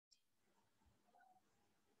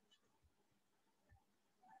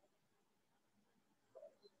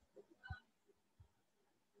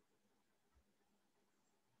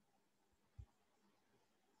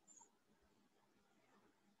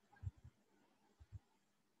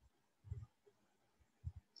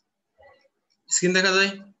Screen দেখা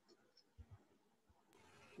যায়?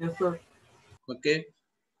 Yes, sir. ওকে,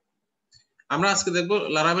 আমরা আজকে দেখবো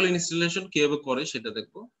লারাভেল ইনস্টলেশন কিভাবে করে সেটা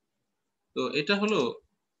দেখবো। তো এটা হলো,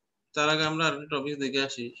 তার আগে আমরা আরেকটা টপিক দেখে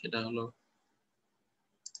আসি, সেটা হলো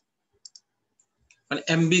মানে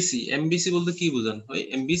এমবিসি। এমবিসি বলতে কি বোঝান হয়?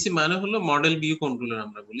 এমবিসি মানে হলো মডেল ভিউ কন্ট্রোলার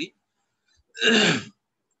আমরা বলি।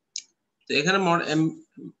 তো এখানে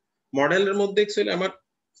মডেলের মধ্যে অ্যাকচুয়ালি আমার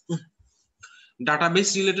ডাটাবেস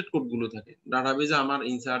রিলেটেড কোডগুলো থাকে। ডাটাবেসে আমার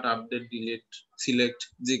ইনসার্ট, আপডেট, ডিলিট, সিলেক্ট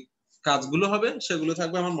যে কাজগুলো হবে সেগুলো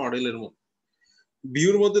থাকবে আমার মডেলের মধ্যে।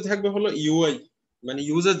 ভিউর মধ্যে থাকবে হলো ইউআই, মানে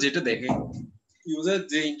ইউজার যেটা দেখে, ইউজার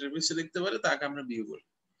যে ইন্টারফেসটা দেখতে পারে তাকে আমরা ভিউ বলি।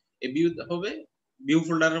 এই ভিউ হবে, ভিউ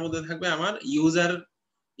ফোল্ডারের মধ্যে থাকবে আমার ইউজার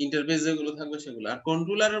ইন্টারফেস যেগুলো থাকবে সেগুলো। আর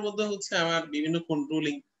কন্ট্রোলারের মধ্যে হচ্ছে আমার বিভিন্ন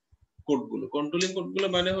কন্ট্রোলিং কোডগুলো। কন্ট্রোলিং কোডগুলো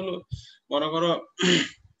মানে হলো, মনে করো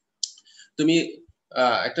তুমি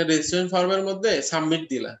একটা রেজিস্ট্রেশন ফর্মের মধ্যে সাবমিট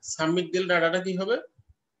দিলা, সাবমিট দিলে ডাটাটা কি হবে?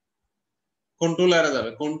 কন্ট্রোলারে যাবে,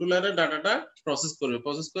 কন্ট্রোলারে ডাটাটা প্রসেস করবে,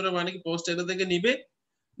 প্রসেস করে মানে কি পোস্ট এরিয়া থেকে নিবে,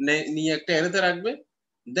 নিয়ে একটা এরিয়াতে রাখবে,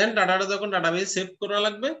 দেন ডাটাটা যখন ডাটাবেসে সেভ করা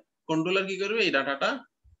লাগবে, কন্ট্রোলার কি করবে? এই ডাটাটা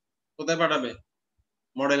কোথায় পাঠাবে?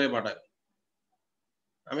 মডেলে পাঠাবে।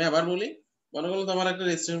 আমি আবার বলি, মনে করো তোমার একটা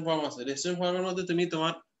রেজিস্ট্রেশন ফর্ম আছে, রেজিস্ট্রেশন ফর্মের মধ্যে তুমি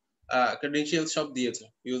তোমার ক্রেডেনশিয়াল সব দিয়েছো,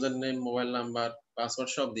 user name, mobile number,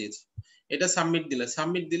 password সব দিয়েছো। এটা সাবমিট দিলে,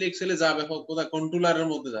 সাবমিট দিলে এক্সেলে যাবে কোথায়? কন্ট্রোলারের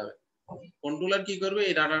মধ্যে যাবে। কন্ট্রোলার কি করবে?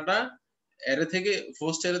 এই ডাটাটা অ্যারে থেকে,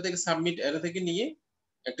 পোস্ট অ্যারে থেকে, সাবমিট অ্যারে থেকে নিয়ে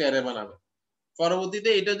একটা অ্যারে বানাবে। পরবর্তীতে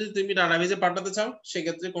এটা যদি তুমি ডাটাবেসে পাঠাতে চাও,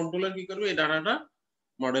 সেক্ষেত্রে কন্ট্রোলার কি করবে? এই ডাটাটা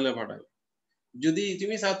মডেলে পাঠাবে। যদি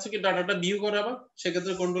তুমি চাচ্ছ কি ডাটাটা ভিউ করাবা,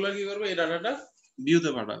 সেক্ষেত্রে কন্ট্রোলার কি করবে? এই ডাটাটা ভিউতে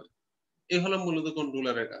পাঠাবে। এই হলো মূলত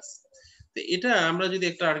কন্ট্রোলারের কাজ। তো এটা আমরা যদি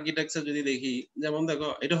একটা আর্কিটেকচার যদি দেখি, যেমন দেখো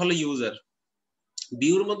এটা হলো ইউজার,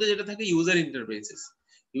 ভিউর মধ্যে যেটা থাকে ইউজার ইন্টারফেসেস।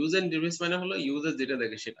 ইউজার ইন্টারফেস মানে হলো ইউজার যেটা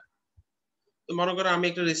দেখে সেটা। তো মনে করো আমি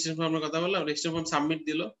একটা রেজিস্ট্রেশন ফর্মের কথা বললাম, রেজিস্ট্রেশন ফর্ম সাবমিট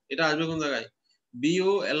দিল, এটা আসবে কোন জায়গায়?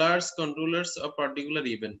 Bio alerts controllers of particular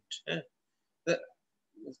event. হ্যাঁ,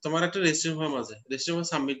 তোমার একটা রেজিস্ট্রেশন ফর্ম আছে, রেজিস্ট্রেশন ফর্ম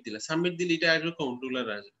সাবমিট দিলে এটা আসবে কন্ট্রোলার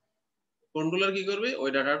আসবে। কন্ট্রোলার কি করবে? ওই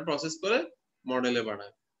ডাটাটা প্রসেস করে মডেলে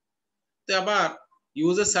পাঠায়। তো আবার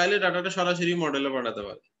ইউজার চাইলে ডাটাটা সরাসরি মডেলে পাঠাতে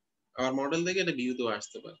পারে, আবার মডেল থেকে এটা ভিউতেও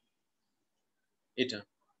আসতে পারে। এটা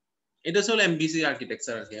এটা হলো এমবিসি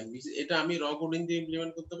আর্কিটেকচার আর কি। এমবিসি এটা আমি র কোডিং দিয়ে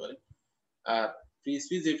ইমপ্লিমেন্ট করতে পারি। আর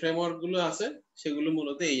পিএইচপি যে ফ্রেমওয়ার্ক গুলো আছে সেগুলো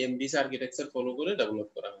মূলত এই এমবিসি আর্কিটেকচার ফলো করে ডেভেলপ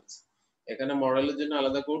করা হয়েছে। এখানে মডেলের জন্য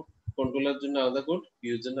আলাদা কোড, কন্ট্রোলার জন্য আলাদা কোড,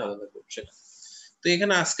 ভিউর জন্য আলাদা কোড। সেটা তো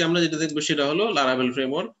এখানে আজকে আমরা যেটা দেখবো সেটা হলো লারাভেল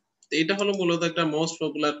ফ্রেমওয়ার্ক। এটা হলো মূলত একটা মোস্ট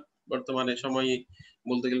পপুলার, বর্তমানে সময়ে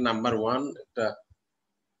বলতে গেলে নাম্বার 1 একটা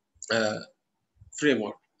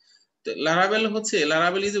ফ্রেমওয়ার্ক। Laravel হচ্ছে,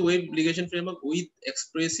 Laravel is a web application framework with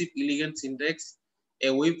expressive elegant syntax. A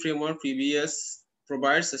web framework previous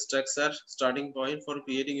provides a structure starting point for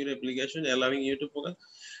creating your application, allowing you to focus.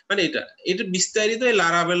 মানে এটা এটা বিস্তারিত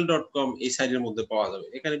laravel.com এই সাইটের মধ্যে পাওয়া যাবে।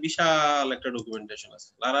 এখানে বিশাল একটা ডকুমেন্টেশন আছে।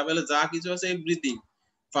 Laravel এ যা কিছু আছে এভরিথিং,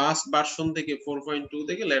 ফার্স্ট ভার্সন থেকে 4.2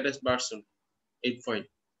 থেকে লেটেস্ট ভার্সন 8.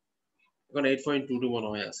 এখন 8.22 মনে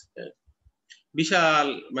হয় আছে। বিশাল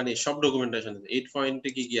মানে সব ডকুমেন্টেশন আছে। 8 পয়েন্টে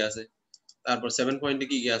কি কি আছে, তারপর 7 পয়েন্টে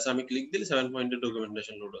কি কি আছে, আমি ক্লিক দিলে 7 পয়েন্টের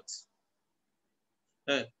ডকুমেন্টেশন লোড হচ্ছে।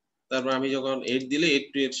 হ্যাঁ, তারপর আমি যখন 8 দিলে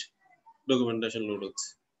 8 এর ডকুমেন্টেশন লোড হচ্ছে।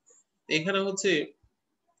 এখানে হচ্ছে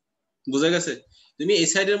বুঝা গেছে, তুমি এই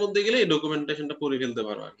সাইডের মধ্যে গেলে এই ডকুমেন্টেশনটা পড়ে ফেলতে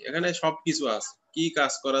পারো আর কি। এখানে সবকিছু আছে, কি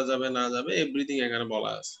কাজ করা যাবে না যাবে এভরিথিং এখানে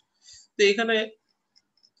বলা আছে। তো এখানে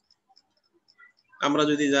আমরা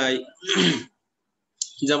যদি যাই,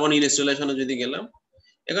 যেমন ইনস্টলেশনে যদি গেলাম,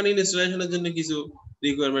 এখন ইনস্টলেশনের জন্য কিছু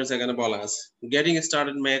রিকোয়ারমেন্টস এখানে বলা আছে। Getting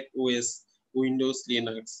started Mac OS, Windows,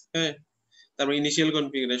 Linux. হ্যাঁ, তারপর ইনিশিয়াল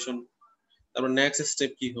কনফিগারেশন, তারপর নেক্সট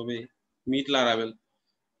স্টেপ কি হবে, মিট লারাভেল।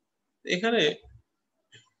 এখানে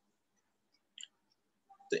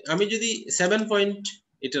আমি যদি 7 পয়েন্ট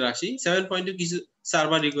এটা আসি, 7 পয়েন্টের কিছু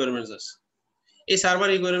সার্ভার রিকোয়ারমেন্টস আছে। এই সার্ভার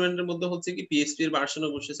রিকোয়ারমেন্টের মধ্যে হচ্ছে কি পিএইচপি এর ভার্সন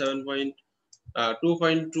অবশ্যই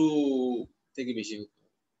 7.2.2 থেকে বেশি হতে হবে।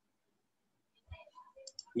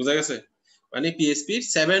 বুঝা গেছে? মানে পিএইচপি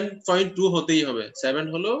 7.2 হতেই হবে। 7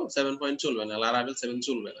 হলো 7 পয়েন্ট চলবে না, লারাভেল 7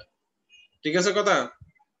 চলবে না। ঠিক আছে কথা?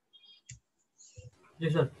 জি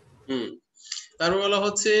স্যার। তারপর বলা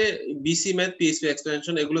হচ্ছে বিসি ম্যাথ, পিএইচপি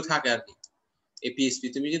এক্সটেনশন, এগুলো থাকে আর কি। এই পিএইচপি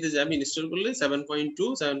তুমি যদি জ্যাম ইনস্টল করলে 7.2,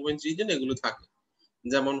 7.3 যেন এগুলো থাকে।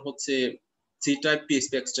 যেমন হচ্ছে C type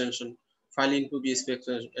PHP extension, file info PHP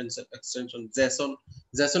extension, Jason.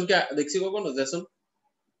 Jason কি দেখছি কখনো? জেসন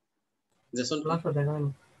ক্লাসে দেখানো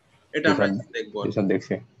এটা আমরা দেখবো। স্যার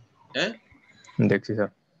দেখছি। হ্যাঁ দেখছি স্যার।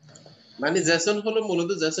 মানে জেসন হলো মূলত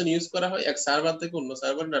জেসন ইউজ করা হয় এক সার্ভার থেকে অন্য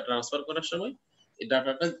সার্ভারে ট্রান্সফার করার সময়। এই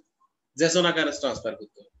ডাটাটা জেসন আকারে ট্রান্সফার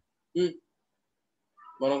করতে হবে।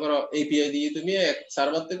 মনে করো এপিআই দিয়ে তুমি এক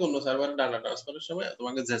সার্ভার থেকে অন্য সার্ভারে ডাটা ট্রান্সফারের সময়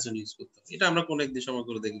তোমাকে জেসন ইউজ করতে হবে। এটা আমরা কোন একদিন সময়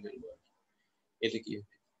করে দেখে ফেলবো এটা কি।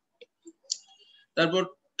 তারপর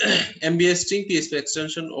MBS string, PSP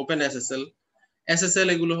extension, open SSL. SSL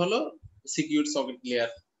এগুলো হলো সিকিউর সকেট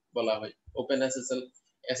লেয়ার বলা হয়। ওপেন এসএসএল,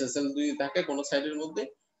 এসএসএল যদি থাকে কোন সাইটের মধ্যে,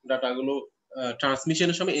 ডাটাগুলো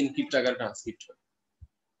ট্রান্সমিশনের সময় এনক্রিপ্ট আকারে ট্রান্সক্রিপ্ট হয়।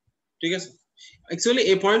 ঠিক আছে, অ্যাকচুয়ালি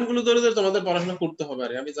এই পয়েন্টগুলো ধরে ধরে তোমাদের পড়াশোনা করতে হবে।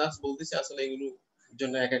 আর আমি জাস্ট বলতেছি, আসলে এগুলো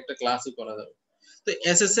জন্য এক একটা ক্লাসই করা যাবে। তো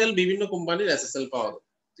এসএসএল, বিভিন্ন কোম্পানির এসএসএল পাওয়া যায়।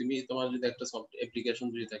 তুমি তোমার যদি একটা সফট অ্যাপ্লিকেশন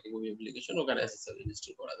যদি থাকে, ওয়েব অ্যাপ্লিকেশন, ওখানে এসএসএল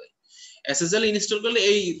ইনস্টল করা যায়। এসএসএল ইনস্টল করলে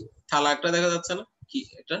এই থালা একটা দেখা যাচ্ছে না কি,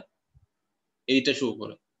 এটা এইটা শো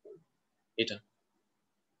করে। এটা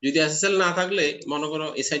যদি এসএসএল না থাকলে, মনে করো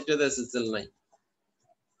এই সাইটটাতে এসএসএল নাই,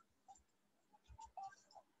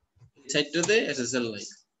 এই সাইটটাতে এসএসএল নাই,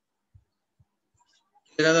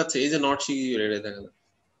 দেখা যাচ্ছে এই যে নট সিকিউর, এটা দেখা যাচ্ছে।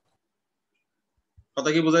 কথা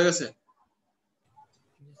কি বোঝা গেছে?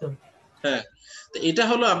 হ্যাঁ, তো এটা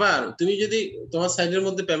হলো। আবার তুমি যদি তোমার সাইটের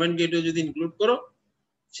মধ্যে পেমেন্ট গেটওয়ে যদি ইনক্লুড করো,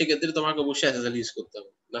 সেক্ষেত্রে তোমাকে অবশ্যই এসএসএল ইউজ করতে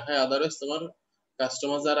হবে, না হয় আদারওয়াইজ তোমার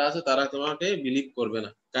কাস্টমার যারা আছে তারা তোমাকে বিলিভ করবে না।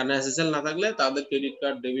 কারণ এসএসএল না থাকলে তাদের credit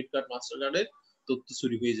card, debit card, master কার্ডের তথ্য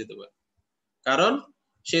চুরি হয়ে যেতে পারে। কারণ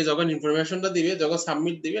সে যখন ইনফরমেশনটা দিবে, যখন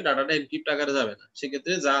সাবমিট দিবে, ডাটাটা এনক্রিপ্ট আকারে যাবে না,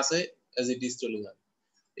 সেক্ষেত্রে যা আছে এজ ইট ইজ চলে যাবে।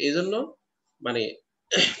 এই জন্য মানে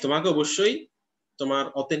তোমাকে অবশ্যই তোমার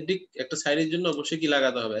অথেন্টিক একটা সাইটের জন্য অবশ্যই কি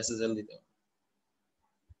লাগাতে হবে, এসএসএল দিতে হবে।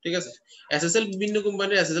 ঠিক আছে, এসএসএল বিভিন্ন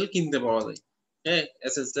কোম্পানির এসএসএল কিনতে পাওয়া যায়। হ্যাঁ,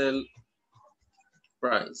 এসএসএল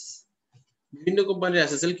প্রাইস, বিভিন্ন কোম্পানির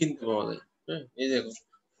এসএসএল কিনতে পাওয়া যায়। হ্যাঁ, এই দেখো,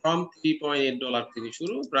 ফ্রম $3.8 থেকে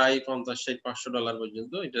শুরু, প্রায় 50, 60, $500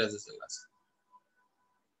 পর্যন্ত এটা এসএসএল আছে।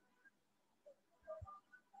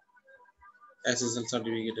 এসএসএল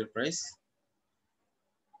সার্টিফিকেটের প্রাইস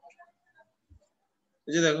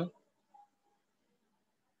এই যে দেখো,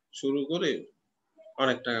 শুরু করে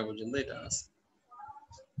অনেক টাকা পর্যন্ত এটা আছে।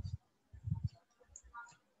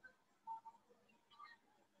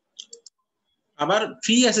 আবার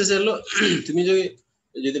ফ্রি এসএসএল, তুমি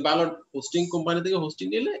যদি ভালো হোস্টিং কোম্পানি থেকে হোস্টিং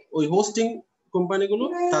নিলে, ওই হোস্টিং কোম্পানিগুলো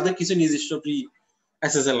তাদের কিছু নিজস্ব ফ্রি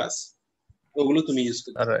এসএসএল আছে, ওগুলো তুমি ইউজ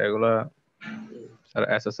করতে আর পারো। এগুলা, আর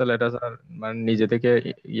এসএসএল এটা স্যার মানে নিজে থেকে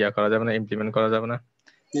ইয়া করা যাবে না, ইমপ্লিমেন্ট করা যাবে না।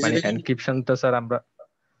 নিজে মানে থেকে এনক্রিপশনটা স্যার আমরা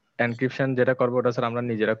এনক্রিপশন যেটা করবো ওটা স্যার আমরা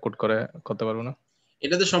নিজেরা কোড করে করতে পারবো না।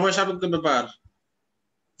 এটা তো সময় সাপেক্ষ ব্যাপার,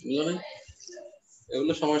 বুঝলো না?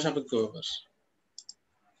 এগুলো সময় সাপেক্ষ ব্যাপার।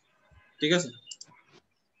 ঠিক আছে,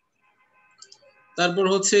 তারপর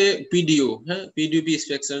হচ্ছে পিডিও। হ্যাঁ, পিডিও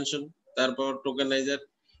পিএসপি এক্সটেনশন, তারপর টোকেনাইজার,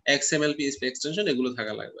 এক্সএমএল পিএসপি এক্সটেনশন, এগুলো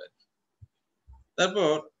থাকা লাগবে।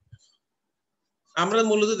 তারপর আমরা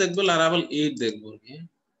মূলত দেখবো লারাভেল 8 দেখবো।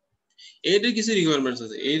 8 এর কিছু রিকোয়ারমেন্টস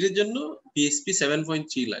আছে। 8 এর জন্য পিএসপি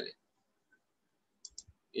 7.3 লাগে।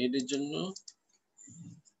 8 এর জন্য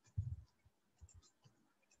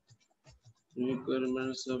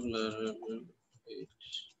requirements of Laravel 8,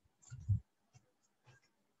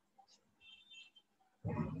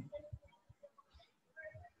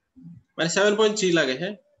 মানে 7.3 লাগে।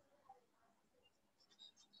 হ্যাঁ,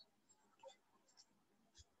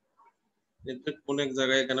 এটা কোন এক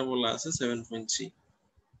জায়গায় এখানে বলা আছে 7.3।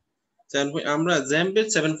 আমরা জ্যাম্পের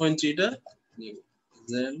 7.3 টা নিব।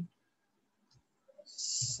 জ্যাম্প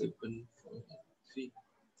 7.3,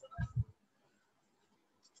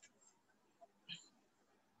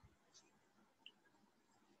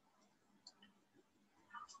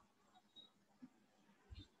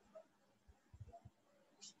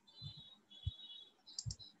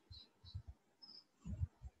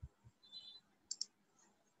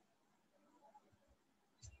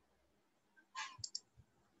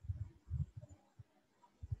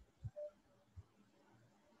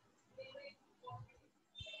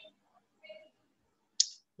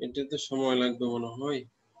 এটাতে সময় লাগবে মনে হয়।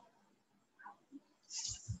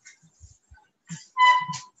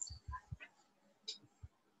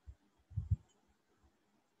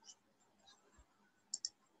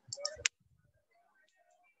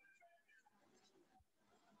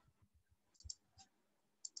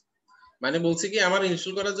 মানে বলছি কি, আমার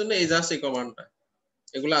ইনস্টল করার জন্য এই জাস্ট এই কমান্ডটা,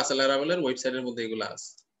 এগুলো আছে লারাভেলের ওয়েবসাইটের মধ্যে, এগুলো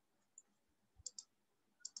আছে।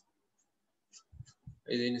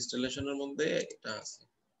 এই যে ইনস্টলেশনের মধ্যে এটা আছে।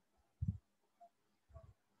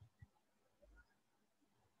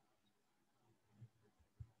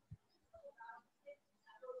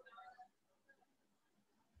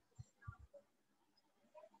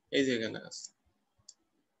 এই যে এখানে আছে।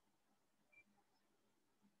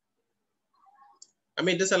 আমি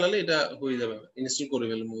এটা চালালে এটা হয়ে যাবে, ইনস্টল করে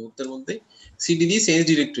ফেলবো মুহূর্তের মধ্যে। সিডি দিয়ে চেঞ্জ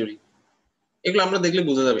ডিরেক্টরি, এগুলো আমরা দেখলে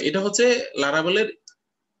বোঝা যাবে। এটা হচ্ছে লারাভেলের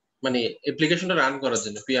মানে অ্যাপ্লিকেশনটা রান করার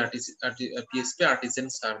জন্য পিএসপি আর্টিসান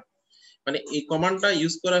সার্ভ, মানে এই কমান্ডটা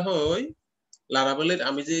ইউজ করা হয় লারাভেলের।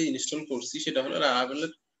 আমি যে ইনস্টল করছি সেটা হলো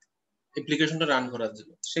লারাভেলের অ্যাপ্লিকেশনটা রান করার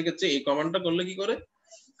জন্য। সেক্ষেত্রে এই কমান্ডটা করলে কি করে,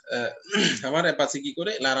 আমার অ্যাপাচি কি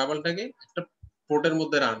করে লারাভেলটাকে একটা পোর্টের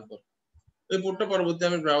মধ্যে রান করে, ওই পোর্টটা পরবর্তী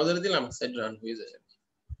আমি ব্রাউজারে দিলাম সাইট রান হয়ে যায়।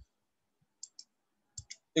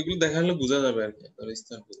 এগুলো দেখালে বোঝা যাবে আর কি,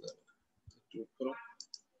 বিস্তার বোঝা যাবে।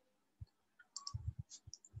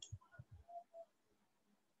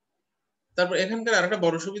 তারপর এখানকার আরেকটা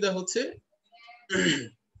বড় সুবিধা হচ্ছে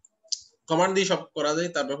কমান্ড দিয়ে সব করা যায়।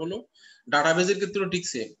 তারপর হলো ডাটাবেজের ক্ষেত্রেও ঠিক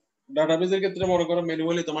সেম। ডাটাবেজের ক্ষেত্রে মনে করো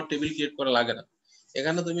ম্যানুয়ালি তোমার টেবিল ক্রিয়েট করা লাগে না।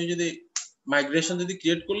 এখানে তুমি যদি মাইগ্রেশন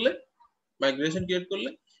ক্রিয়েট করলে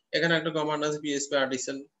এখানে একটা কমান্ড আছে পিএসপি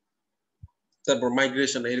আর্টিসান, তারপর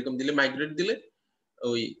মাইগ্রেশন এরকম দিলে মাইগ্রেট দিলে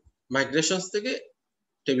ওই মাইগ্রেশনস থেকে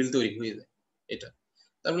টেবিল তৈরি হয়ে যায় এটা।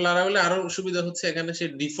 তারপর লারাভেলে আরো সুবিধা হচ্ছে এখানে সে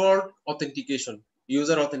default authentication,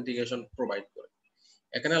 user authentication provide করে।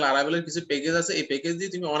 এখানে লারাভেলের কিছু প্যাকেজ আছে, এই প্যাকেজ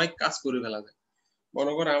দিয়ে তুমি অনেক কাজ করে ফেলা যায়।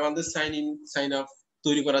 মনে করো আমাদের সাইন ইন সাইন আপ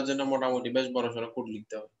তৈরি করার জন্য মোটামুটি বেশ বড় সড়ো কোড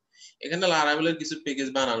লিখতে হবে, এখানে লারাভেলের কিছু প্যাকেজ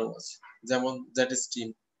বানানো আছে, যেমন জ্যাটস্ট্রিম,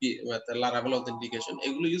 লারাভেল অথেন্টিকেশন,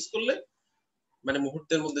 এগুলো ইউজ করলে মানে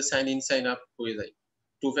মুহূর্তের মধ্যে সাইন ইন সাইন আপ হয়ে যায়,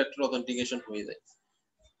 টু ফ্যাক্টর অথেন্টিকেশন হয়ে যায়।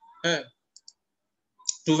 হ্যাঁ,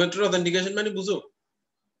 টু ফ্যাক্টর অথেন্টিকেশন মানে বুঝো?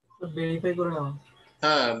 ভেরিফাই করে নাও।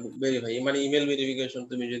 হ্যাঁ, ভেরিফাই মানে ইমেল ভেরিফিকেশন।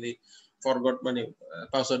 তুমি যদি ফরগট মানে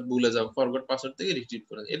পাসওয়ার্ড ভুলে যাও, ফরগট পাসওয়ার্ড থেকে রিট্রিভ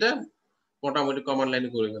করে, এটা মোটামুটি কমান্ড লাইনে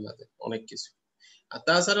করে ফেলা যায় অনেক কিছু। আর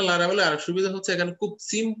তাছাড়া লারাভেলে আর সুবিধা হচ্ছে এখানে খুব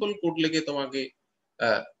সিম্পল কোড লিখে তোমাকে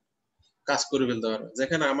কাজ করে ফেলতে পারবে।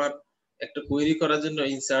 যেখানে আমার একটা কোয়েরি করার জন্য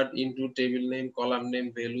insert into table name, column name,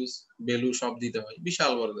 value সব দিতে হয়,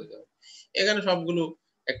 বিশাল বড় দিতে হয়। এখানে সবগুলো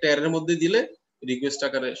একটা অ্যারের মধ্যে দিলে রিকোয়েস্ট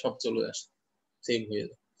আকারে সব চলে আসে, সেভ হয়ে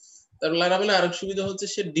যায়। তারপর লারাভেলে আরেক সুবিধা হচ্ছে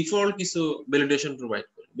সে ডিফল্ট কিছু ভ্যালিডেশন প্রোভাইড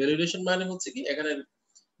করে। ভ্যালিডেশন মানে হচ্ছে কি, এখানে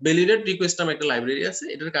ভ্যালিডেট রিকোয়েস্ট নামে একটা লাইব্রেরি আছে,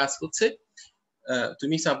 এটার কাজ হচ্ছে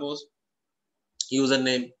তুমি suppose user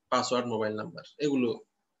name, password, mobile number এগুলো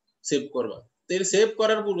সেভ করবা। তো এই সেভ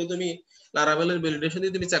করার পূর্বে তুমি লারাভেলের ভ্যালিডেশন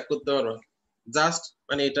দিয়ে তুমি চেক করতে পারো জাস্ট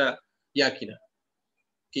মানে এটা ইয়া কিনা,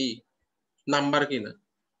 কি নাম্বার কিনা,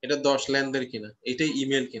 এটা 10 লেনদের কিনা, এটা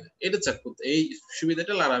ইমেল কিনা, এটা চেক করতে এই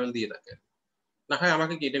সুবিধাটা লারাভেল দিয়ে রাখে। না হয়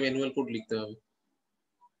আমাকে কি এটা ম্যানুয়াল কোড লিখতে হবে,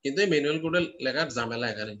 কিন্তু এই ম্যানুয়াল কোডে লেখার ঝামেলা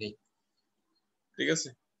এখানে নেই। ঠিক আছে,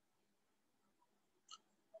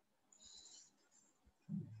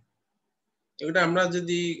 এটা আমরা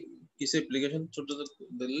যদি কিছু অ্যাপ্লিকেশন ছোট ছোট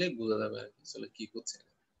দিলে বোঝা যাবে আর কি আসলে কি করছে।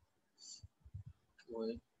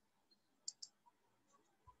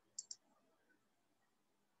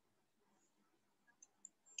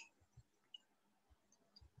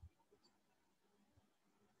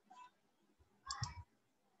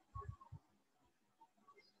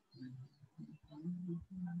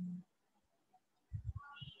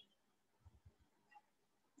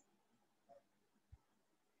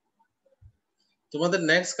 তোমাদের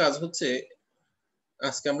নেক্সট কাজ হচ্ছে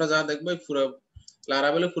আজকে আমরা যা দেখবো পুরো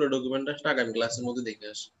লারাভেলে পুরো ডকুমেন্টেশন আগামী ক্লাসের মধ্যে দেখে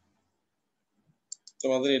আসি।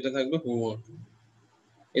 তোমাদের এটা থাকবে হোমওয়ার্ক।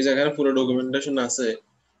 এই জায়গায় পুরো ডকুমেন্টেশন আছে,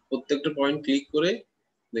 প্রত্যেকটা পয়েন্ট ক্লিক করে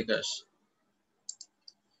দেখে আসি।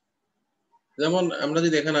 যেমন আমরা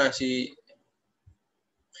যদি এখানে আসি,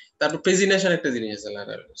 তারপর প্রেজেন্টেশন একটা জিনিস আছে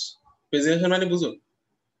লারাভেলে। প্রেজেন্টেশন মানে বুঝো?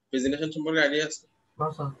 প্রেজেন্টেশন সম্পর্কে আইডিয়া আছে?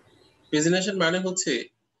 প্রেজেন্টেশন মানে হচ্ছে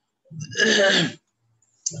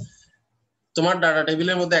তোমার ডাটা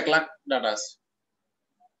টেবিলের মধ্যে 1 লাখ ডাটা আছে।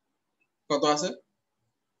 কত আছে?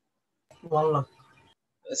 1 লাখ।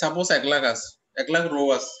 সাপোজ 1 লাখ আছে, 1 লাখ রো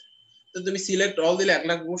আছে। তো তুমি সিলেক্ট অল দিলে 1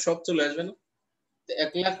 লাখ রো সব চলে আসবে না? তো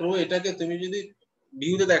 1 লাখ রো এটাকে তুমি যদি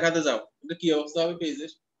ভিউতে দেখাতে যাও, এটা কি অবস্থা হবে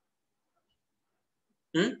পেজের?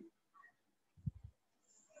 হুম,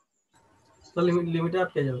 তো লিমিটে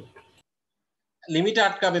আটকে যাবে। লিমিটে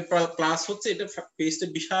আটকাবে, প্লাস হচ্ছে এটা পেজটা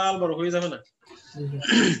বিশাল বড় হয়ে যাবে না?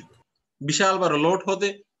 বিশাল বড় লোড হতে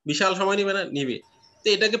বিশাল সময় নিবে না? নিবে। তো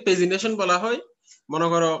এটাকে প্রেজেন্টেশন বলা হয়। মনে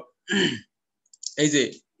করো এই যে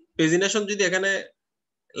প্রেজেন্টেশন যদি এখানে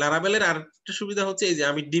লারাভেলের আরেকটা সুবিধা হচ্ছে এই যে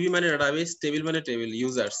আমি ডিবি মানে ডাটাবেস, টেবিল মানে টেবিল,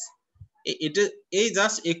 ইউজার্স, এটা এই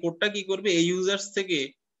জাস্ট এই কোডটা কি করবে, এই ইউজার্স থেকে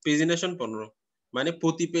প্রেজেন্টেশন 15 মানে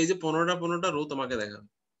প্রতি পেজে 15টা রো তোমাকে দেখাবে,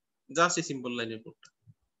 জাস্ট এই সিম্পল লাইনের কোডটা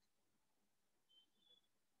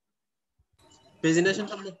প্রেজেন্টেশন।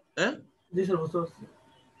 হ্যাঁ জি স্যার, বুঝতে পারছি।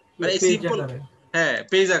 মানে পেজ সিম্পল, আকারে। হ্যাঁ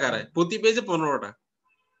পেজ আকারে প্রতি পেজে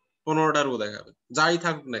 15টা রো দেখাবে, যাই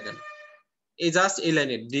থাকুক না কেন। এই জাস্ট এই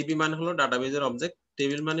লাইনের ডিবি মানে হলো ডাটাবেজের অবজেক্ট,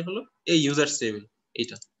 টেবিল মানে হলো এই ইউজার্স টেবিল,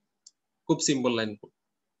 এইটা খুব সিম্পল লাইন।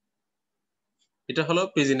 এটা হলো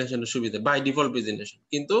প্রেজেন্টেশনের সুবিধা, বাই ডিফল্ট প্রেজেন্টেশন।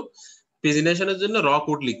 কিন্তু প্রেজেন্টেশনের জন্য র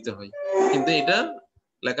কোড লিখতে হয়, কিন্তু এটা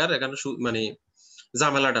লেখার এখানে মানে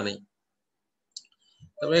ঝামেলাটা নেই।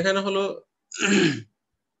 তবে এখানে হলো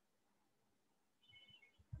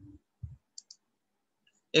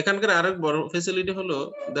এখানকার আরেক বড় ফ্যাসিলিটি হলো,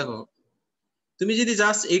 দেখো তুমি যদি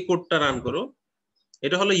জাস্ট এই কোডটা রান করো,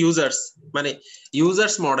 এটা হলো ইউজার্স, মানে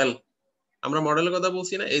ইউজার্স মডেল। আমরা মডেলের কথা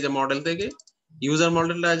বলছি না, এই যে মডেল থেকে ইউজার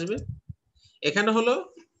মডেলটা আসবে। এখানে হলো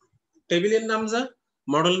টেবিলের নাম যা,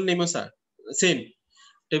 মডেলের নেমও সেম।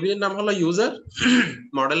 টেবিলের নাম হলো ইউজার,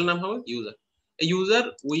 মডেলের নাম হলো user. User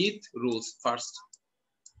with rules first,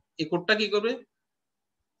 এই কোডটা কি করবে,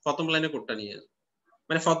 প্রথম লাইনে কোডটা নিয়ে আসবে,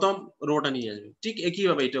 মানে প্রথম রোটা নিয়ে আসবে। ঠিক একই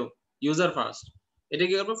ভাবে এটাও ইউজার ফার্স্ট, এটা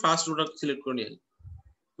কি করবে, ফার্স্ট রোটা সিলেক্ট করে নিয়ে আসবে,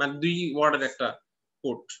 মানে 2 ওয়ার্ডের একটা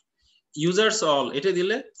কোড। ইউজার্স অল এটা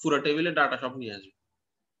দিলে পুরো টেবিলের ডাটা সব নিয়ে আসবে।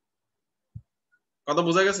 কথা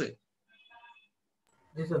বোঝা গেছে?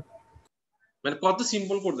 জি স্যার। মানে কত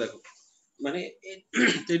সিম্পল কোড দেখো। মানে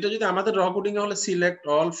এটা যদি আমাদের র কোডিং এ হলে সিলেক্ট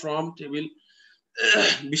অল ফ্রম টেবিল,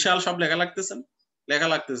 বিশাল সব লেখা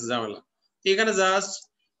লাগতেছে ঝামেলা। এখানে জাস্ট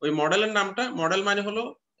ওই মডেলের নামটা, মডেল মানে হলো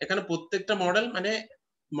এখানে প্রত্যেকটা মডেল মানে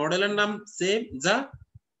মডেলের নাম সেম যা,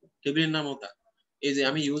 টেবিলের নামও তা। এই যে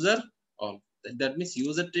আমি user all, that means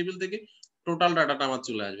user table থেকে টোটাল ডাটাটা আমার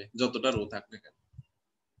চলে আসবে, যতটা রো থাকবে কেন।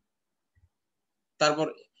 তারপর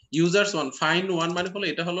ইউজার্স ওয়ান, ফাইন্ড ওয়ান মানে হলো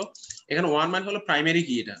এটা হলো, এখানে ওয়ান মানে হলো প্রাইমারি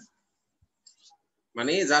কি, এটা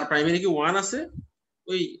মানে যার প্রাইমারি কি ওয়ান আছে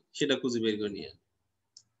ওই সেটা খুঁজে বের করে নিয়ে।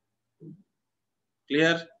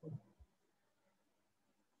 ক্লিয়ার?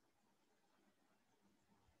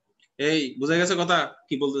 এই বুঝা গেছে কথা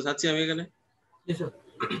কি বলতে চাচ্ছি আমি এখানে? জি স্যার।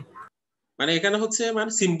 মানে এখানে হচ্ছে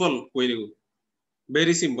মানে সিম্পল কোয়েরি,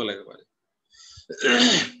 ভেরি সিম্পল একেবারে।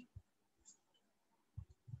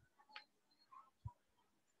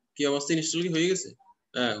 কি অবস্থা, ইনস্টল কি হয়ে গেছে?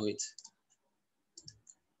 হ্যাঁ হয়েছে।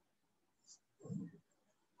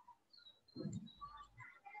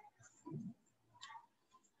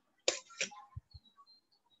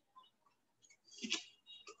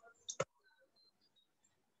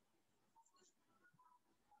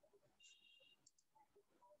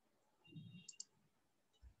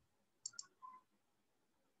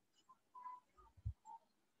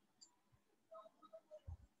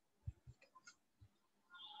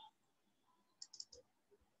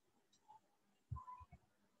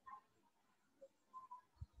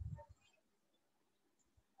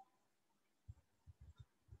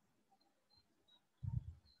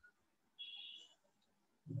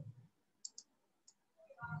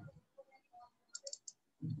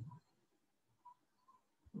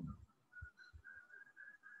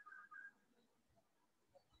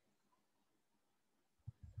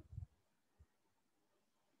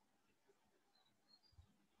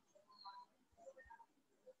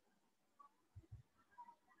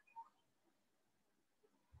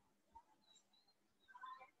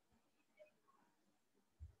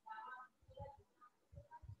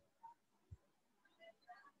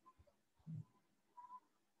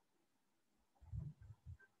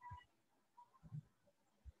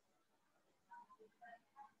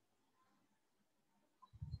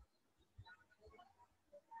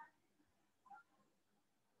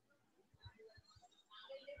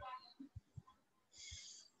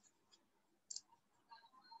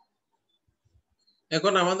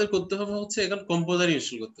 এখন আমাদের করতে হবে হচ্ছে, এখন কম্পোজার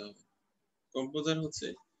ইনস্টল করতে হবে। কম্পোজার হচ্ছে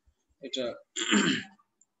এটা,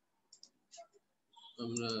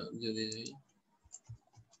 আমরা যদি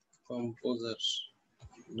কম্পোজার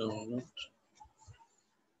ডাউনলোড,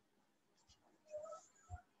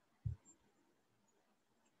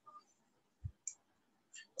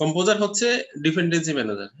 কম্পোজার হচ্ছে ডিপেন্ডেন্সি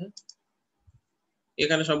ম্যানেজার। হ্যাঁ,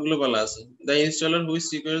 এখানে সবগুলো বলা আছে। The installer which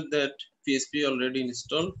requires that PSP already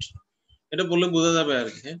installed, এটা বললে বোঝা যাবে আর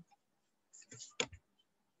কি। হ্যাঁ,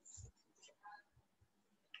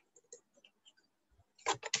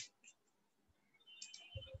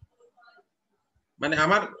 মানে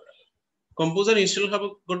আমার কম্পোজার ইনস্টল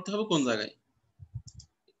করতে হবে কোন জায়গায়,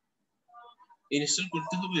 ইনস্টল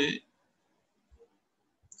করতে হবে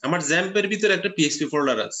আমার জ্যাম্পের ভিতরে একটা পিএসপি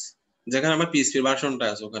ফোল্ডার আছে, যেখানে আমার পিএসপি ভার্সনটা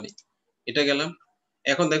আছে ওখানে। এটা গেলাম।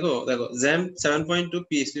 এখন দেখো দেখো জ্যাম্প 7.2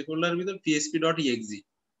 পিএসপি ফোল্ডারের ভিতর php.exe,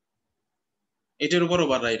 এটার উপর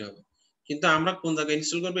ওভাররাইট হবে। কিন্তু আমরা কোন জায়গায়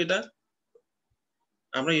ইনস্টল করবো এটা,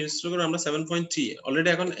 আমরা ইনস্টল করবো আমরা 7.3, অলরেডি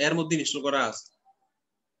এখন এর মধ্যে ইনস্টল করা আছে।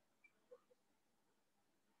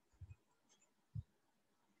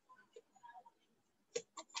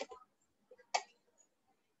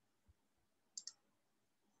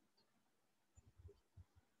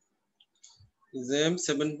 জ্যাম্প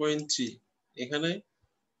 7.3 এখানে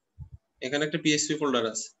এখানে একটা পিএইচপি ফোল্ডার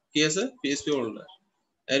আছে, কি আছে? পিএইচপি ফোল্ডার,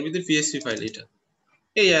 এর ভিতরে পিএইচপি ফাইল, এটা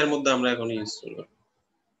এই এর মধ্যে আমরা এখন ইউজ করব।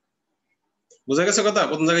 বুঝা গেছে কথা?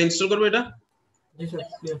 কোন জায়গায় ইনস্টল করব এটা? জি স্যার,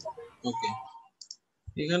 ক্লিয়ার। ওকে,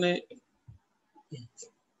 এখানে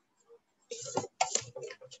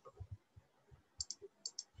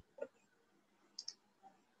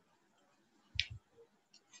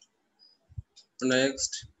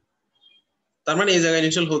নেক্সট, তার মানে এই জায়গায়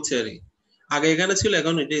ইনস্টল হচ্ছে আর কি, আগে এখানে ছিল,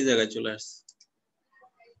 এখন এটা এই জায়গায় চলে আসছে।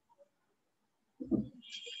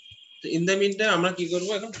 তো ইন দ্য মিন টাইম আমরা কি করব,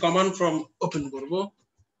 এখন কমান্ড ফ্রম ওপেন করব,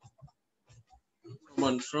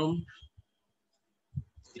 কমান্ড ফ্রম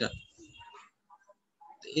এটা।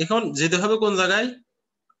 এখন যেতে হবে কোন জায়গায়,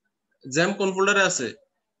 জ্যাম কোন ফোল্ডারে আছে?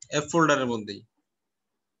 এফ ফোল্ডারের মধ্যেই।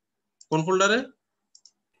 কোন ফোল্ডারে?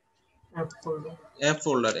 App folder. F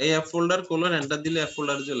folder. এই এফ ফোল্ডার কোলন এন্টার দিলে এফ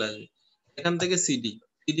ফোল্ডারে চলে আসবে। এখান থেকে সিডি,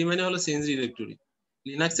 সিডি মানে হলো চেঞ্জ ডিরেক্টরি।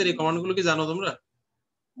 লিনাক্সের এই কমান্ডগুলো কি জানো তোমরা?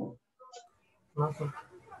 না স্যার।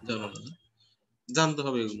 জানো না? জানতে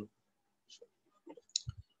হবে এগুলো।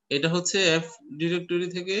 এটা হচ্ছে এফ ডিরেক্টরি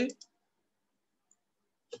থেকে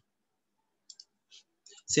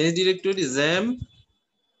চেঞ্জ ডিরেক্টরি জ্যাম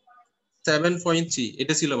 7.3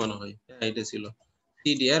 এটা ছিল মনে হয়, হ্যাঁ এটা ছিল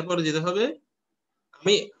সিডি। এরপরে যেতে হবে,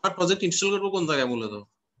 আমি আমার প্রজেক্ট ইনস্টল করব কোন জায়গায় মূলত?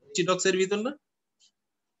 চিডক্স এর ভিতর না?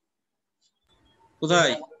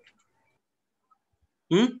 কোথায়?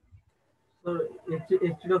 হুম, স্যার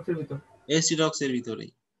এইচটি ডক্সের ভিতর। এই চিডক্স এর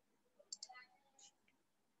ভিতরেই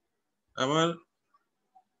আমার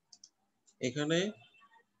এখানে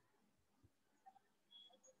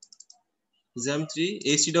জ্যাম 3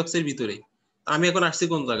 এইচডক্স এর ভিতরে। আমি এখন আসছি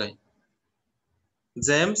কোন জায়গায়?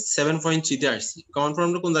 জ্যাম 7.3 তে আসছি। কমান্ড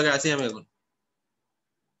প্রম্পটে কোন জায়গায় আছি আমি এখন?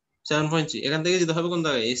 7.3। এখান থেকে যেতে হবে কোন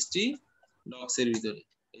জায়গায়? এইচটি ডক্স এর ভিতরে,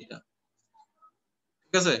 এটা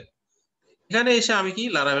ঠিক আছে। এখানে এসে আমি কি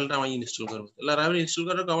লারাভেলটা আমি ইনস্টল করব। লারাভেল ইনস্টল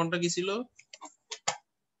করার কমান্ডটা কি ছিল?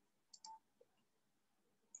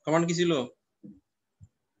 কমান্ড কি ছিল?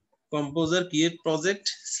 Composer create project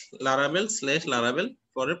Laravel slash Laravel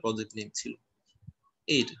পরে প্রজেক্ট নেম ছিল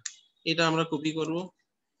এইটা। এটা আমরা কপি করব।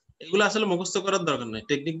 এগুলো আসলে মুখস্থ করার দরকার নাই,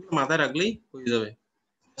 টেকনিক মাথায় রাখলেই হয়ে যাবে,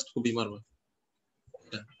 জাস্ট কপি মারবো।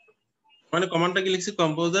 এটা মানে কমান্ডটা কি লিখছি,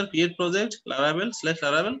 composer create project Laravel slash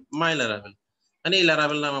Laravel মাই লারাভেল, মানে এই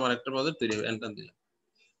লারাভেল নাম আমার একটা প্রজেক্ট তৈরি হবে, এন্টার দিলাম।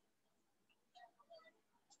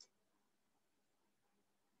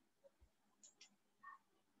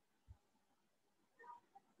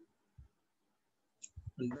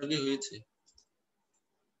 এন্টার কি হয়েছে?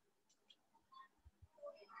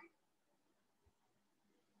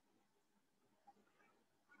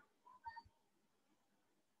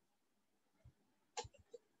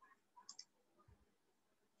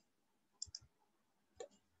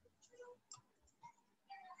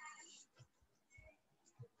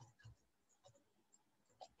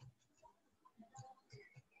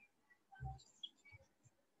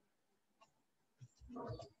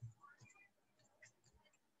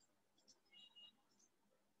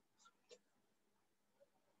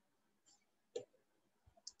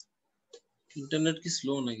 ইন্টারনেট কি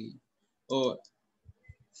স্লো নাকি? ও,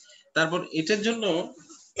 তারপর এটার জন্য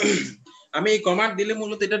আমি এই কমান্ড দিলে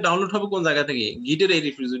মূলত এটা ডাউনলোড হবে কোন জায়গা থেকে? গিটের এই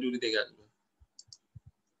রিপোজিটরি থেকে আসবে,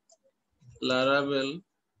 লারাভেল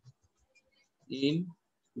ইন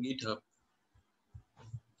গিটহাব।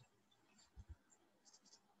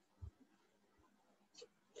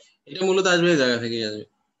 এটা মূলত আসবে এই জায়গা থেকে আসবে।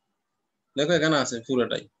 দেখো এখানে আছে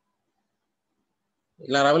পুরোটাই,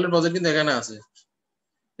 লারাভেলের প্রজেক্ট কিন্তু এখানে আছে।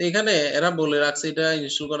 তো এখানে এরা বলে রাখছে এটা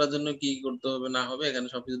ইনস্টল করার জন্য কি করতে হবে না হবে, এখানে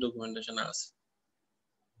সবকিছু ডকুমেন্টেশন আছে,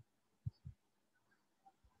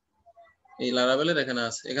 এই লারাভেলের এখানে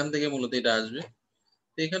আছে, এখান থেকে মূলত এটা আসবে।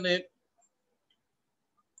 তো এখানে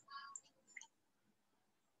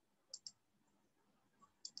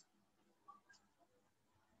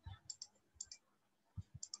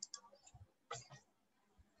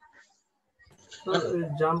স্যার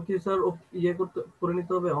জাম্প কি স্যার ইয়ে করে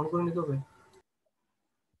নিতে হবে, অন করে নিতে হবে?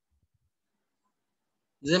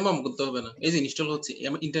 জেমম করতে হবে না, এই যে ইনস্টল হচ্ছে,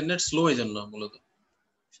 ইন্টারনেট স্লো এই জন্য মূলত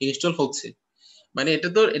ইনস্টল হচ্ছে, মানে এটা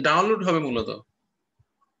তো ডাউনলোড হবে মূলত,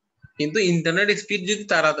 কিন্তু ইন্টারনেট স্পিড যদি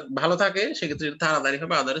তারা ভালো থাকে সেক্ষেত্রে এটা তাড়াতাড়ি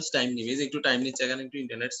হবে, আদারস টাইম নিবে, যে একটু টাইম নিচ্ছে এখানে, একটু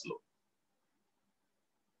ইন্টারনেট স্লো।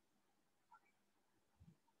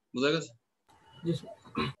 বুঝা গেছে? জি স্যার।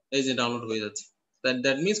 এই যে ডাউনলোড হয়ে যাচ্ছে,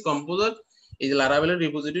 দ্যাট মিন্স কম্পোজার এই যে লারাভেলের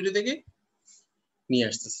রিপোজিটরি থেকে নিয়ে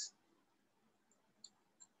আসতেছে।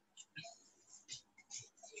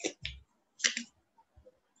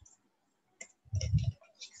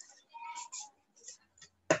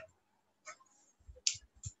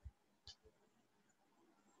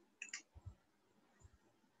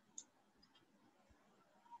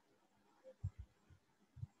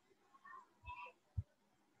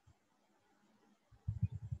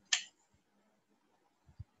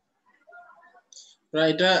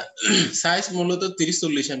 এটা সাইজ মূলত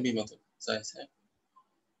 30-40 এমবি মতো সাইজ।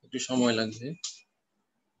 একটু সময় লাগবে।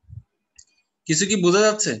 কিছু কি বোঝা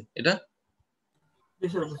যাচ্ছে এটা? জি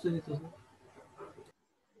স্যার, বুঝতে দিতেছি।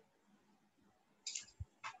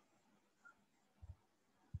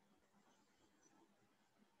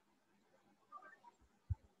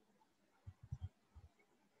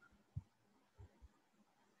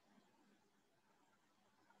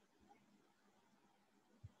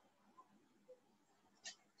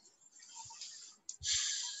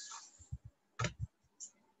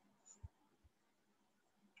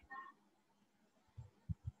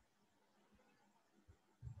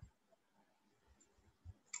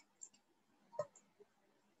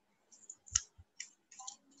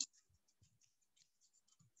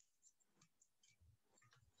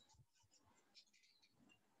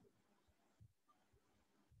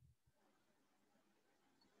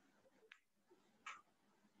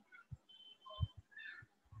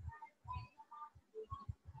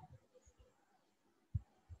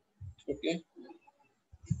 ওকে,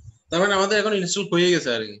 তার মানে আমাদের এখন ইনস্টল হয়ে গেছে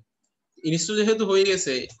আর কি। ইনস্টল যেহেতু হয়ে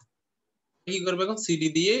গেছে, কি করবে এখন? সিডি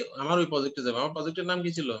দিয়ে আমার ওই প্রজেক্টে যাবে। আমার প্রজেক্টের নাম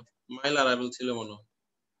কি ছিল? মাই লারাভেল ছিল মনে হয়।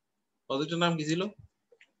 প্রজেক্টের নাম কি ছিল?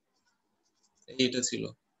 এইটা ছিল।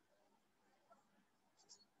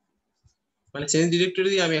 মানে চেঞ্জ ডিরেক্টরি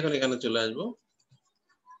দিয়ে আমি এখন এখানে চলে আসবো।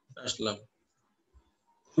 আসলাম,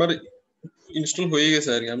 আমার ইনস্টল হয়ে গেছে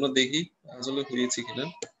আর কি। আমরা দেখি আসলে হয়েছে কিনা।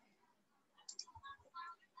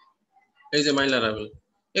 এই যে মাই লারাভেল,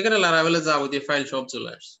 এখানে লারাভেলের যাবতীয় ফাইল সব চলে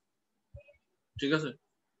আসছে। ঠিক আছে,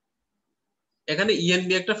 এখানে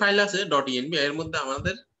ইএনবি একটা ফাইল আছে, ডট ইএনবি, এর মধ্যে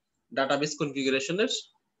আমাদের ডাটাবেস কনফিগারেশনের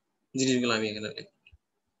জিনিসগুলো আমি এখানে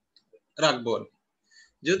রাখবো আর কি।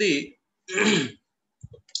 যদি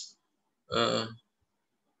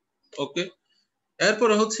ওকে,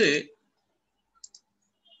 এরপরে হচ্ছে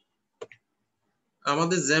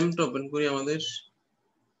আমাদের জ্যাম্প ওপেন করি, আমাদের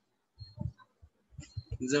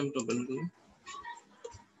জ্যাম্প ওপেন করি।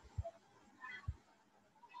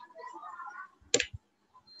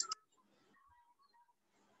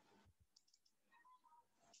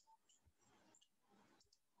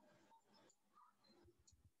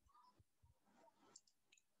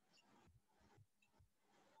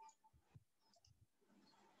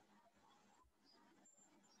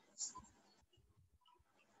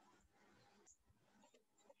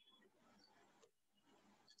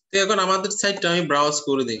 তো এখন আমাদের সাইটটা আমি ব্রাউজ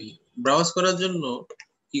করে দেখি। ব্রাউজ করার জন্য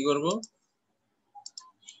কি করব?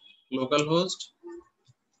 লোকাল হোস্ট,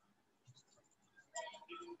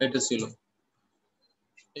 এটা ছিল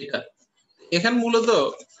এটা। এখানে মূলত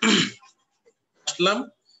আসলাম,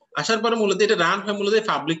 আসার পরে মূলত এটা রান হয় মূলত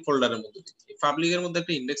পাবলিক ফোল্ডারের মধ্যে। পাবলিকের মধ্যে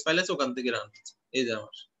একটা ইন্ডেক্স ফাইল আছে, ওখান থেকে রান হচ্ছে। এই যে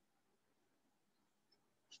আমার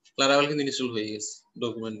লারাভেল কিন্তু ইনস্টল হয়ে গেছে,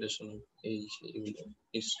 ডকুমেন্টেশন এই এগুলো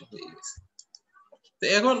ইনস্টল হয়ে গেছে। তো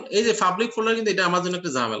এখন এই যে পাবলিক ফোল্ডার, কিন্তু এটা আমার জন্য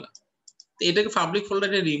একটা ঝামেলা। তো এটাকে পাবলিক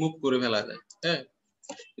ফোল্ডারে রিমুভ করে ফেলা যায়। হ্যাঁ,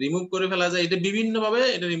 রিমুভ করে ফেলা যায়। এটা বিভিন্ন ভাবে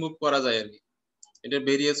এটা রিমুভ করা যায় আর কি। এটা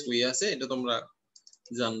ভেরিয়াস ওয়ে আছে, এটা তোমরা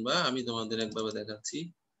জানবা, আমি তোমাদের একভাবে দেখাচ্ছি।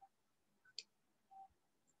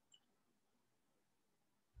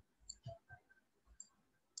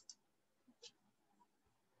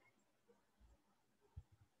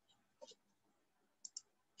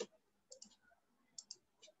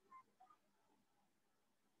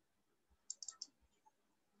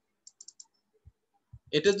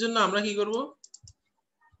 এটার জন্য আমরা কি করব?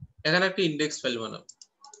 এখানে একটা ইন্ডেক্স ফাইল বানাবো।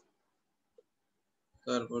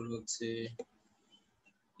 তারপর হচ্ছে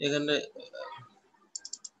এখানে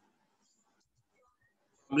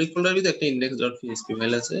পাবলিক ফোল্ডার ভিতরে একটা index.php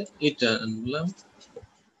ফাইল আছে, এটা আনলাম।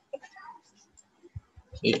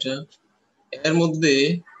 এটা এর মধ্যে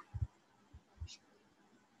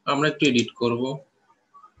আমরা একটু এডিট করব।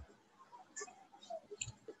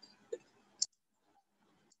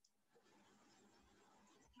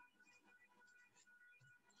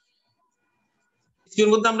 এর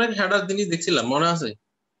মধ্যে আমরা হেডার জিনিস দেখছিলাম, মনে আছে?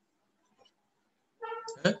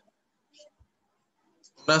 হ্যাঁ,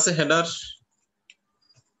 মনে আছে হেডার?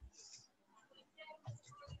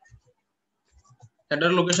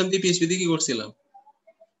 হেডার লোকেশন দিয়ে পিএইচপি দিয়ে কি করছিলাম?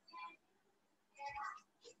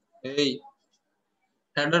 এই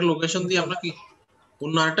হেডার লোকেশন জি দিয়ে স্যার। আমরা কি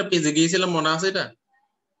অন্য আরেকটা পেজে গিয়েছিলাম, মনে আছে এটা?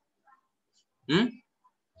 হুম,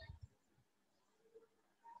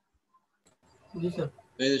 জি স্যার।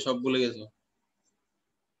 এই যে সব ভুলে গেছো,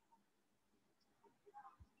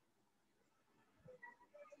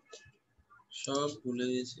 সব ভুলে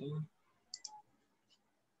গেছি।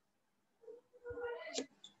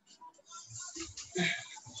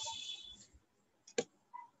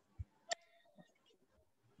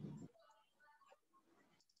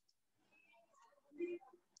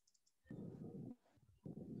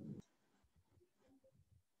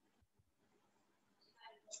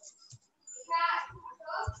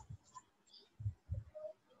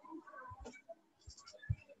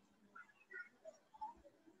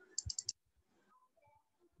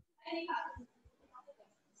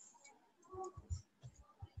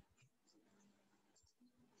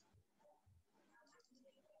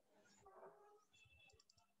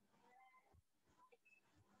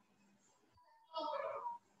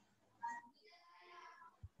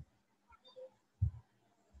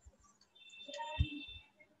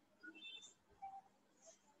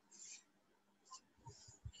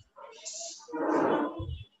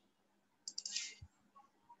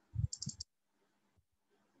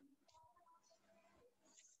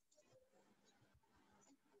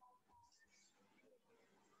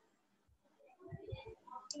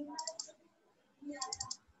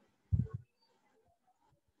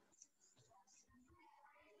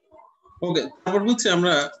 ওকে, তারপর হচ্ছে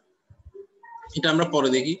আমরা আমরা পরে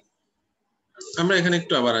দেখি। আমরা এখানে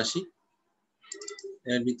একটু আবার আসি।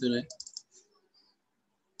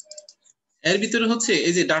 এর ভিতরে হচ্ছে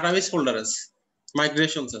এই যে ডাটাবেস ফোল্ডার আছে,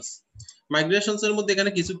 মাইগ্রেশনস আছে। মাইগ্রেশনস এর মধ্যে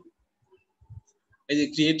এখানে কিছু এই যে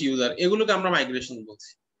ক্রিয়েট ইউজার, এগুলোকে আমরা মাইগ্রেশন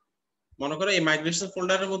বলছি। মনে করো এই মাইগ্রেশন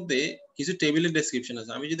ফোল্ডারের মধ্যে কিছু টেবিলের ডেসক্রিপশন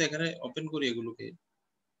আছে। আমি যদি এখানে ওপেন করি এগুলোকে,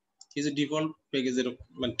 কিছু ডিফল্ট প্যাকেজের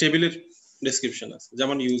মানে টেবিলের ডেসক্রিপশন আছে,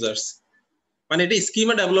 যেমন ইউজার্স, মানে এটা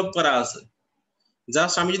স্কিমা ডেভেলপ করা আছে।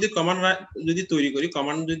 জাস্ট আমি যদি কমান্ড যদি তৈরি করি,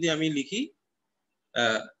 কমান্ড যদি আমি লিখি,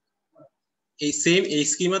 এই সেম এই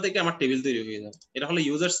স্কিমা থেকে আমার টেবিল তৈরি হয়ে যাবে। এটা হলো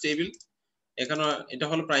ইউজার্স টেবিল। এখানে এটা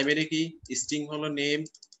হলো প্রাইমারি কি, স্ট্রিং হলো নেম,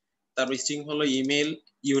 তারপর স্ট্রিং হলো ইমেল,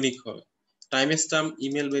 ইউনিক হবে, টাইম স্ট্যাম্প,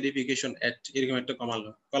 ইমেল ভেরিফিকেশন এট, এরকম একটা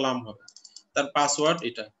কলাম হবে। তার পাসওয়ার্ড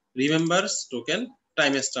এটা, রিমেম্বারস, টোকেন,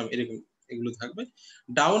 টাইম স্ট্যাম্প, এরকম এগুলো থাকবে।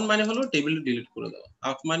 ডাউন মানে হলো টেবিলটা ডিলিট করে দেওয়া,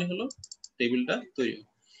 আপ মানে হলো টেবিলটা তৈরি হবে।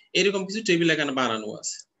 এরকম কিছু টেবিল এখানে বানানো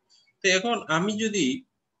আছে। তো এখন আমি যদি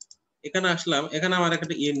এখানে আসলাম, এখানে আমার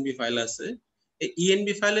একটা ইএনবি ফাইল আছে। এই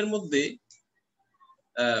ইএনবি ফাইলের মধ্যে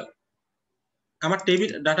আমার টেবিল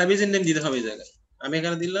ডাটাবেজের নেম দিতে হবে এই জায়গায়। আমি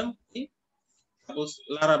এখানে দিলাম কি, সাপোজ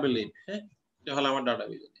লারাবেল, হ্যাঁ, এটা হলো আমার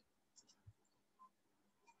ডাটাবেজ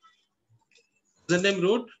নেম,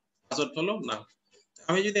 রুট, পাসওয়ার্ড হলো না।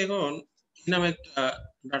 আমি যদি এখন এই নামে একটা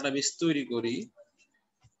ডাটাবেস তৈরি করি,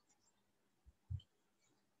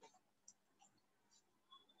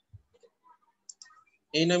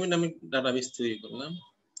 এই নামে আমি ডাটাবেস তৈরি করলাম,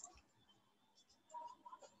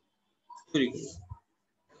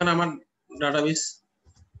 এখন আমার ডাটাবেস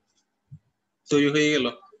তৈরি হয়ে গেল।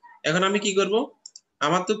 এখন আমি কি করব,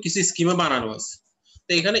 আমার তো কিছু স্কিমা বানানো আছে।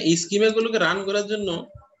 তো এখানে এই স্কিমা গুলোকে রান করার জন্য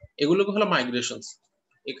এগুলোকে হলো মাইগ্রেশনস।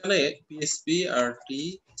 এখানে পিএসপি আরটি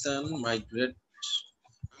মাইগ্রেট,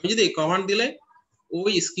 আমি যদি এই কমান্ড দিলে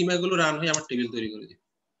ওই স্কিমা গুলো রান হয়ে আমার টেবিল তৈরি করে দিবে।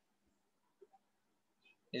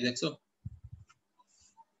 এই দেখছো,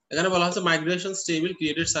 এখানে বলা হচ্ছে মাইগ্রেশনস টেবিল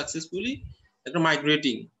ক্রিয়েটেড সাকসেসফুলি, একটা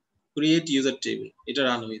মাইগ্রেটিং ক্রিয়েট ইউজার টেবিল, এটা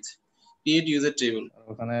রান হয়েছে। ক্রিয়েট ইউজার টেবিল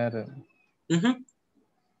ওখানে হুম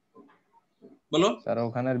বলো। স্যার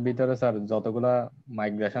ওখানের ভিতরে স্যার যতগুলা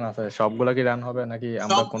মাইগ্রেশন আছে সবগুলা কি রান হবে, নাকি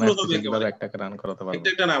আমরা কোনো সবগুলো হবে স্পেসিফিক একেবারে, ভাবে একটাকে রান করাতে পারবো? একটা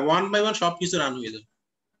একটা না, ওয়ান বাই ওয়ান সবকিছু রান হয়ে যাবে।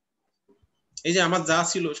 এই যে আমার যা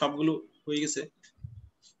ছিল সবগুলো হয়ে গেছে।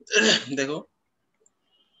 দেখো,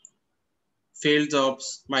 ফেল্ড জবস,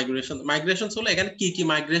 মাইগ্রেশন হলো এখানে কি কি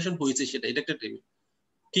মাইগ্রেশন হয়েছে সেটা, এটা একটা টেবিল,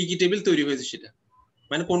 কি কি টেবিল তৈরি হয়েছে সেটা,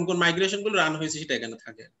 মানে কোন কোন মাইগ্রেশন গুলো রান হয়েছে সেটা এখানে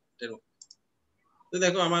থাকে। তো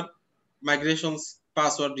দেখো আমার মাইগ্রেশনস,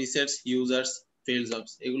 পাসওয়ার্ড রিসেটস, ইউজার্স, ফেল্ড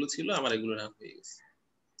জবস, এগুলো ছিল আমার, এগুলো রান হয়ে গেছে।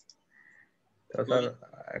 তো স্যার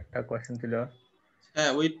একটা কোশ্চেন ছিল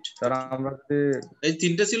হ্যাঁ ওয়েট, স্যার, আমরা যদি এই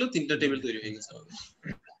তিনটা ছিল, তিনটা টেবিল তৈরি হয়ে গেছে আমাদের।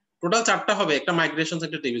 টোটাল চারটা হবে, একটা মাইগ্রেশন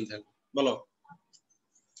একটা টেবিল থাকবে। বলো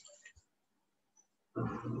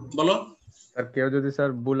বলো। স্যার কেউ যদি স্যার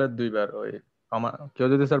বুলেট দুইবার ওই কেউ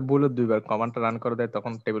যদি স্যার বুলেট দুইবার কমান্ডটা রান করে দেয়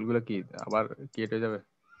তখন টেবিল গুলো কি আবার ক্রিয়েট হয়ে যাবে?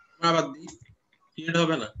 আবার ক্রিয়েট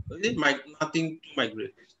হবে না, ওই যে নাথিং টু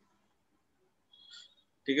মাইগ্রেট,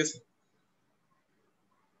 ঠিক আছে,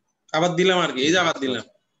 আবার দিলাম আর কি, এই যে আবার দিলাম।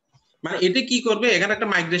 মানে এটা কি করবে, এখানে একটা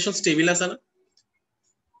মাইগ্রেশন টেবিল আছে না,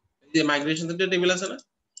 এই যে মাইগ্রেশন একটা টেবিল আছে না,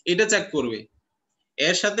 এটা চেক করবে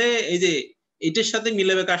এর সাথে, এই যে এটার সাথে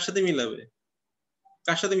মিলাবে, কার সাথে মিলাবে,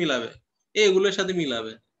 কার সাথে মিলাবে, এগুলোর সাথে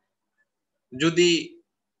মিলাবে। যদি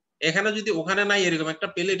এখানে যদি ওখানে নাই এরকম একটা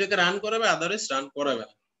পেলে এটাকে রান করাবে, আদারওয়াইজ রান করাবে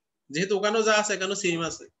না। যেহেতু ওখানেও যা আছে এখানেও সেম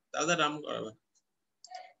আছে, তাদের রান করাবে।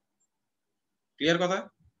 ক্লিয়ার কথা,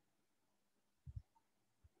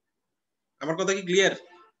 আমার কথা কি ক্লিয়ার?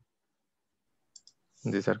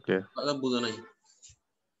 জি স্যার ক্লিয়ার। কথা বোঝা নাই।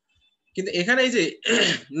 কিন্তু এখানে এই যে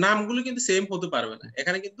নামগুলো কিন্তু সেম হতে পারবে না,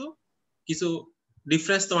 এখানে কিন্তু কিছু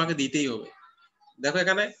ডিফারেন্স তোমাকে দিতেই হবে। দেখো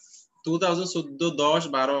এখানে 2014 10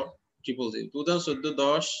 12 000, 2014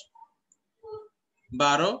 10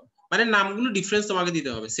 12, মানে নামগুলো ডিফারেন্স তোমাকে দিতে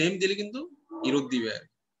হবে, সেম দিলে কিন্তু ইরোর দিবে আর।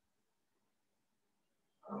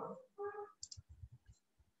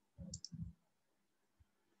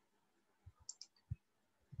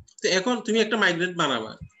 তো এখন তুমি একটা মাইগ্রেট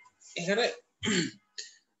বানাবা, এখানে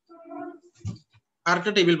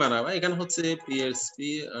আরেকটা টেবিল বানাবা, এখানে হচ্ছে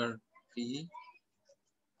পিএসপি আর টি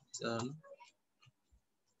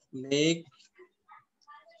মেক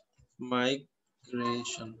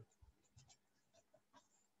মাইগ্রেশন,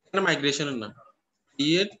 এখানে মাইগ্রেশনের নাম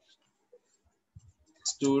ক্রিয়েট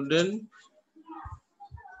স্টুডেন্ট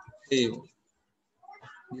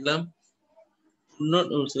দিলাম, নট,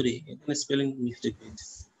 ও সরি এখানে স্পেলিং মিস্টেক হয়েছে,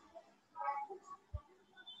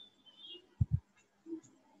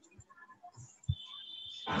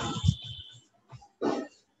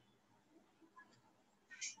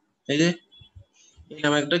 এই যে এই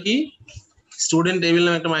নামে একটা কি স্টুডেন্ট টেবিল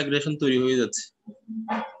নামে একটা মাইগ্রেশন তৈরি হয়ে যাচ্ছে।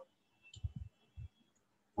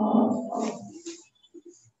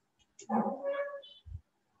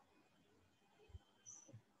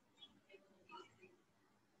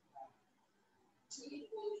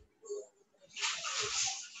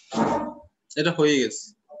 এটা হয়ে গেছে,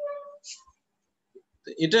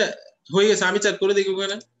 এটা হয়ে গেছে। আমি চেক করে দেখি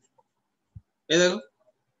ওখানে, এই দেখো,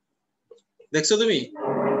 দেখছো তুমি?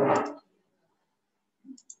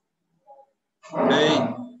 এই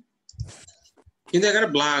কিন্তু এখানে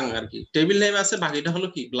ব্লাঙ্ক আর কি, টেবিল নেম আছে, বাকিটা হলো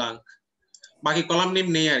কি ব্লাঙ্ক, বাকি কলাম নেম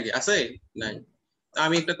নেই আর কি, আছে নাই।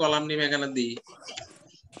 আমি একটা কলাম নেম এখানে দিই,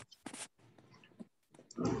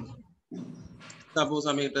 সাপোজ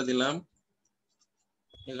আমি একটা দিলাম,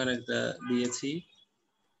 এখানে একটা দিয়েছি,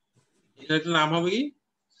 এটা একটা নাম হবে কি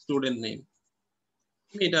স্টুডেন্ট নেম।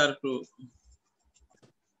 এটা আর একটু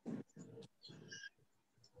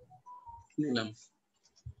নিলাম,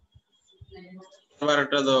 আবার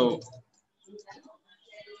একটা দাও,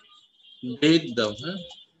 ডেট দাও, হ্যাঁ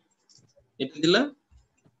এটা দিলাম,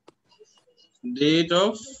 ডেট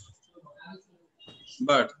অফ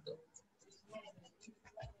বার্থ,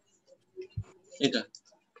 এটা।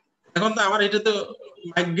 এখন তো আমার এটা তো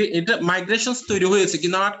এটা মাইগ্রেশন তৈরি হয়েছে,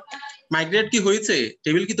 কিন্তু আমার মাইগ্রেট কি হয়েছে,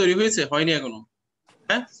 টেবিল কি তৈরি হয়েছে? হয়নি এখনো।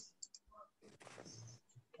 হ্যাঁ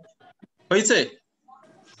হয়েছে,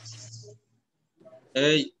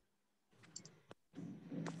 এই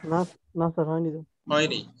না না স্যার, হয়নি তো।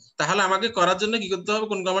 হয়নি। তাহলে আমাকে করার জন্য কি করতে হবে,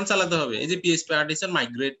 কোন কমান্ড চালাতে হবে? এই যে পিএইচপি আর্টিসান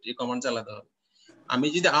মাইগ্রেট এই কমান্ড চালাতে হবে। আমি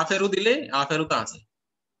যদি আফেরো দিলে, আফেরো তো আছে,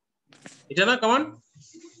 এটা না কমান্ড,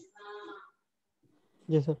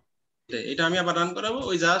 জি স্যার। এটা আমি আবার রান করাবো,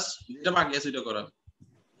 ওই জাস্ট যেটা বাকি আছে ওইটা করাবো।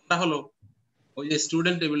 তা হলো ওই যে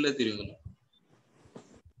স্টুডেন্ট টেবিলটা তৈরি হলো।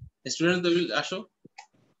 স্টুডেন্ট টেবিল আসো,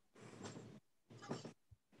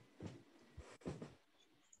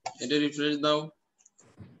 এটা রিফ্রেশ দাও,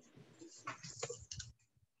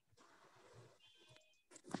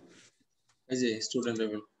 এই যে স্টুডেন্ট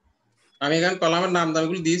টেবিল। আমি এখানে কলামের নাম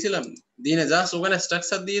দামগুলো দিয়েছিলাম, দিয়ে না জাস্ট ওখানে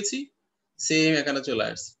স্ট্রাকচার দিয়েছি, সেম এখানে চলে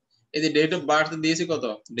আসছে। এই যে ডেট অফ বার্থ দিয়েছি, কত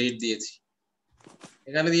ডেট দিয়েছি,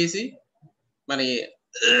 এখানে দিয়েছি, মানে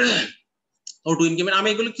অটো ইনক্রিমেন্ট। আমি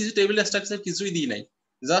এগুলো কিছু টেবিল স্ট্রাকচার কিছুই দিই নাই,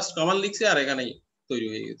 জাস্ট কমান্ড লিখছি আর এখানেই তৈরি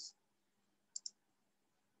হয়ে গেছে।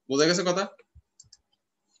 বোঝা গেছে কথা?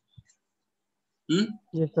 হুম,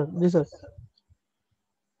 জি স্যার, জি স্যার।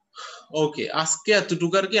 ওকে, আজকে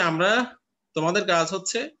এতটুকু আর কি। আমরা তোমাদের কাজ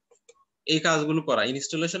হচ্ছে এই কাজগুলো করা,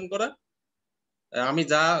 ইনস্টলেশন করা, আমি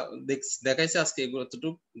যা দেখাইছি আজকে এগুলো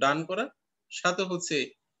এতটুকু ডান করা, সাথে হচ্ছে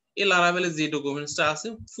এই লারাভেলের যে ডকুমেন্টসটা আছে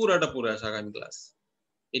পুরাটা পড়ে আসা আগামী ক্লাস,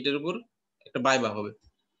 এটার উপর একটা বাইবা হবে।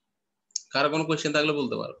 কারো কোনো কোয়েশ্চেন থাকলে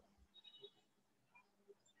বলতে পারো।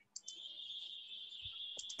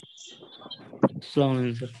 আসসালামু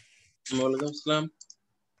আলাইকুম স্যার। ওয়ালাইকুম আসসালাম।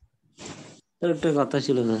 স্যার একটা কথা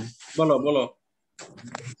ছিল স্যার। বলো বলো।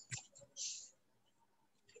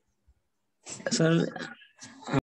 স্যার